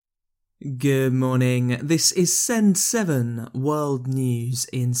Good morning. This is Send 7 World News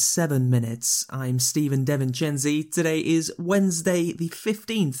in 7 minutes. I'm Stephen DeVincenzi. Today is Wednesday, the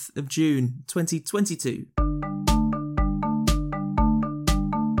 15th of June, 2022.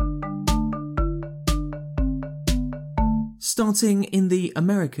 Starting in the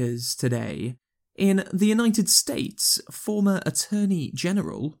Americas today. In the United States, former Attorney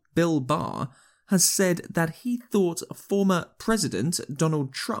General Bill Barr has said that he thought former President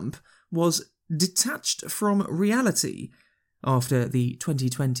Donald Trump was detached from reality after the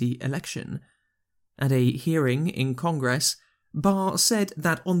 2020 election. At a hearing in Congress, Barr said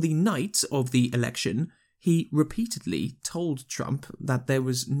that on the night of the election, he repeatedly told Trump that there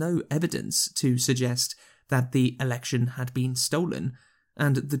was no evidence to suggest that the election had been stolen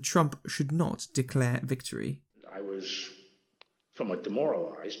and that Trump should not declare victory. I was somewhat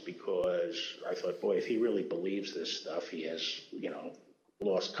demoralized because I thought, boy, if he really believes this stuff, he has,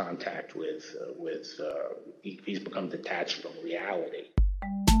 lost contact he's become detached from reality.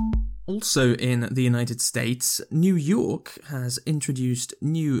 Also in the United States, New York has introduced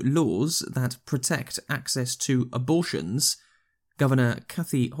new laws that protect access to abortions. Governor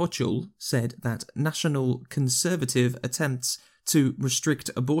Kathy Hochul said that national conservative attempts to restrict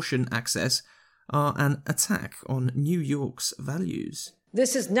abortion access are an attack on New York's values.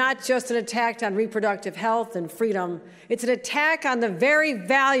 This is not just an attack on reproductive health and freedom. It's an attack on the very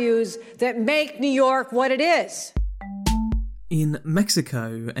values that make New York what it is. In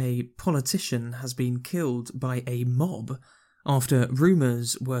Mexico, a politician has been killed by a mob after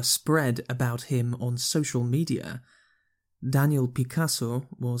rumours were spread about him on social media. Daniel Picasso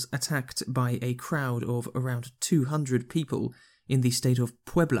was attacked by a crowd of around 200 people in the state of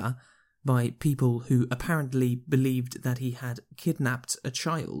Puebla by people who apparently believed that he had kidnapped a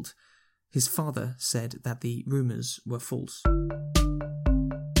child. His father said that the rumours were false.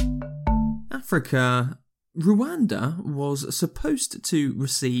 Africa. Rwanda was supposed to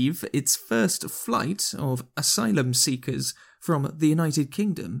receive its first flight of asylum seekers from the United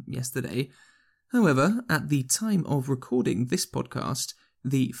Kingdom yesterday. However, at the time of recording this podcast,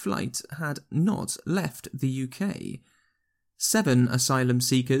 the flight had not left the UK. 7 asylum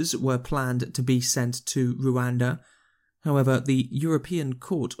seekers were planned to be sent to Rwanda. However, the European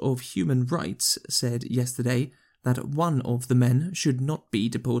Court of Human Rights said yesterday that one of the men should not be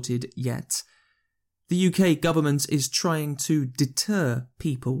deported yet. The UK government is trying to deter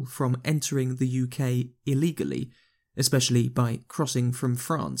people from entering the UK illegally, especially by crossing from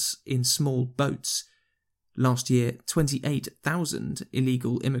France in small boats. Last year, 28,000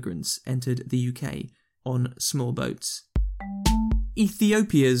 illegal immigrants entered the UK on small boats.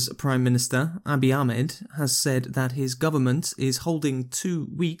 Ethiopia's Prime Minister, Abiy Ahmed, has said that his government is holding 2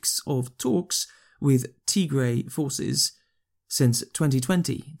 weeks of talks with Tigray forces. Since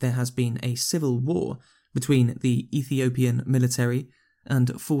 2020, there has been a civil war between the Ethiopian military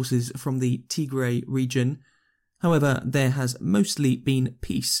and forces from the Tigray region. However, there has mostly been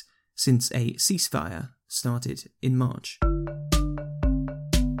peace since a ceasefire started in March.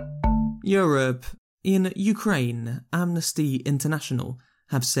 Europe. In Ukraine, Amnesty International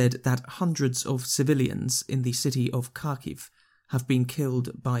have said that hundreds of civilians in the city of Kharkiv have been killed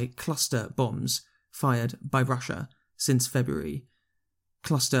by cluster bombs fired by Russia since February.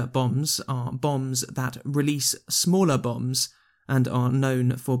 Cluster bombs are bombs that release smaller bombs and are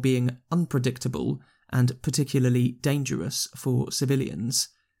known for being unpredictable and particularly dangerous for civilians.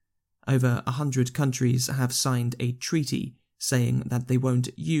 Over 100 countries have signed a treaty saying that they won't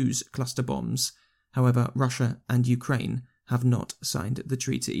use cluster bombs. However, Russia and Ukraine have not signed the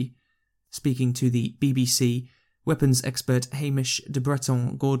treaty. Speaking to the BBC, weapons expert Hamish de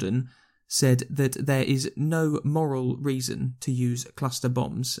Breton-Gordon said that there is no moral reason to use cluster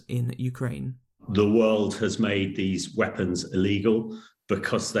bombs in Ukraine. The world has made these weapons illegal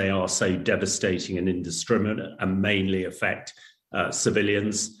because they are so devastating and indiscriminate and mainly affect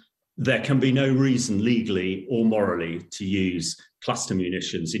civilians. There can be no reason legally or morally to use cluster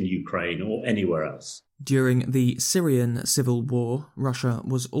munitions in Ukraine or anywhere else. During the Syrian civil war, Russia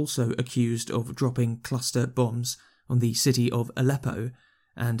was also accused of dropping cluster bombs on the city of Aleppo,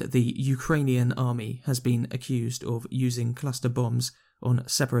 and the Ukrainian army has been accused of using cluster bombs on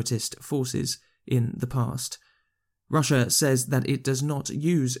separatist forces in the past. Russia says that it does not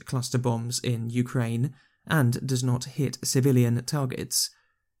use cluster bombs in Ukraine and does not hit civilian targets.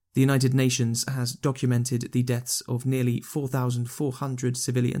 The United Nations has documented the deaths of nearly 4,400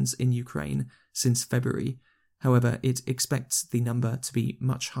 civilians in Ukraine since February. However, it expects the number to be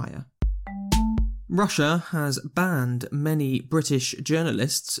much higher. Russia has banned many British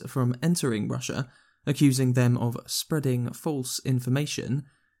journalists from entering Russia, accusing them of spreading false information.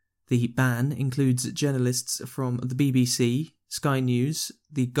 The ban includes journalists from the BBC, Sky News,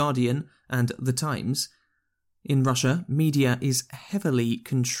 The Guardian, and The Times. In Russia, media is heavily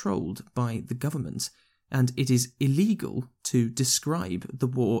controlled by the government, and it is illegal to describe the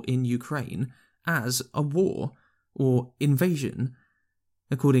war in Ukraine as a war or invasion.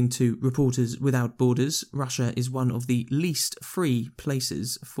 According to Reporters Without Borders, Russia is one of the least free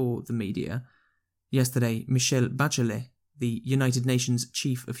places for the media. Yesterday, Michelle Bachelet, the United Nations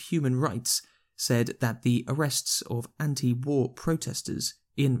Chief of Human Rights, said that the arrests of anti-war protesters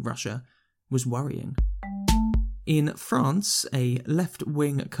in Russia was worrying. In France, a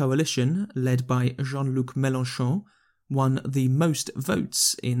left-wing coalition led by Jean-Luc Mélenchon won the most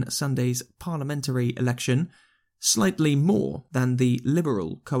votes in Sunday's parliamentary election, slightly more than the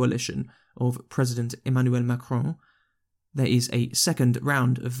Liberal coalition of President Emmanuel Macron. There is a second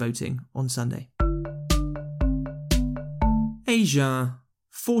round of voting on Sunday. Asia.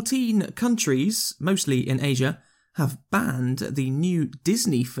 14 countries, mostly in Asia, have banned the new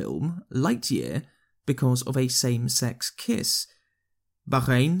Disney film Lightyear because of a same-sex kiss.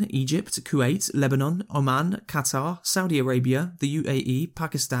 Bahrain, Egypt, Kuwait, Lebanon, Oman, Qatar, Saudi Arabia, the UAE,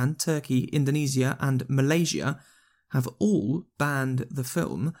 Pakistan, Turkey, Indonesia, and Malaysia have all banned the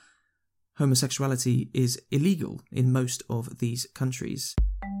film. Homosexuality is illegal in most of these countries.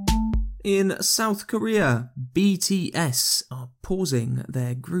 In South Korea, BTS are pausing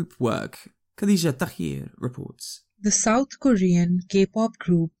their group work. Khadija Tahir reports. The South Korean K-pop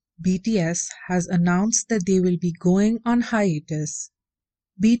group BTS has announced that they will be going on hiatus.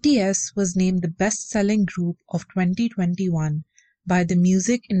 BTS was named the best-selling group of 2021 by the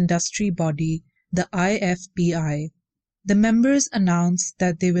music industry body, the IFPI. The members announced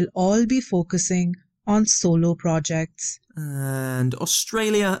that they will all be focusing on solo projects. And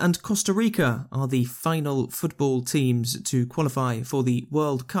Australia and Costa Rica are the final football teams to qualify for the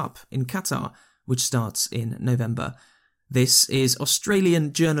World Cup in Qatar, which starts in November. This is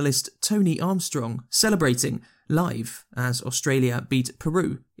Australian journalist Tony Armstrong celebrating live as Australia beat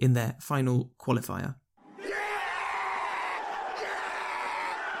Peru in their final qualifier.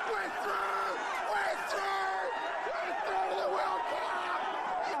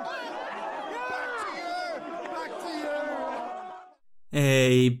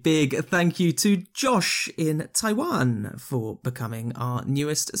 A big thank you to Josh in Taiwan for becoming our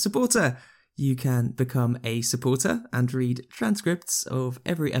newest supporter. You can become a supporter and read transcripts of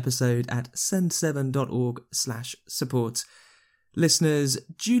every episode at send7.org/support. Listeners,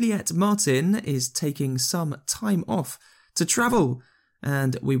 Juliet Martin is taking some time off to travel,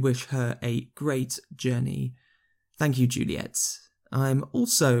 and we wish her a great journey. Thank you, Juliet. I'm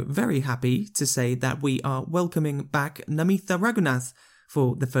also very happy to say that we are welcoming back Namitha Raghunath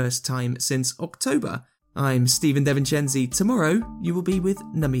for the first time since October. I'm Stephen DeVincenzi. Tomorrow, you will be with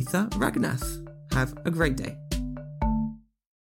Namitha Raghunath. Have a great day.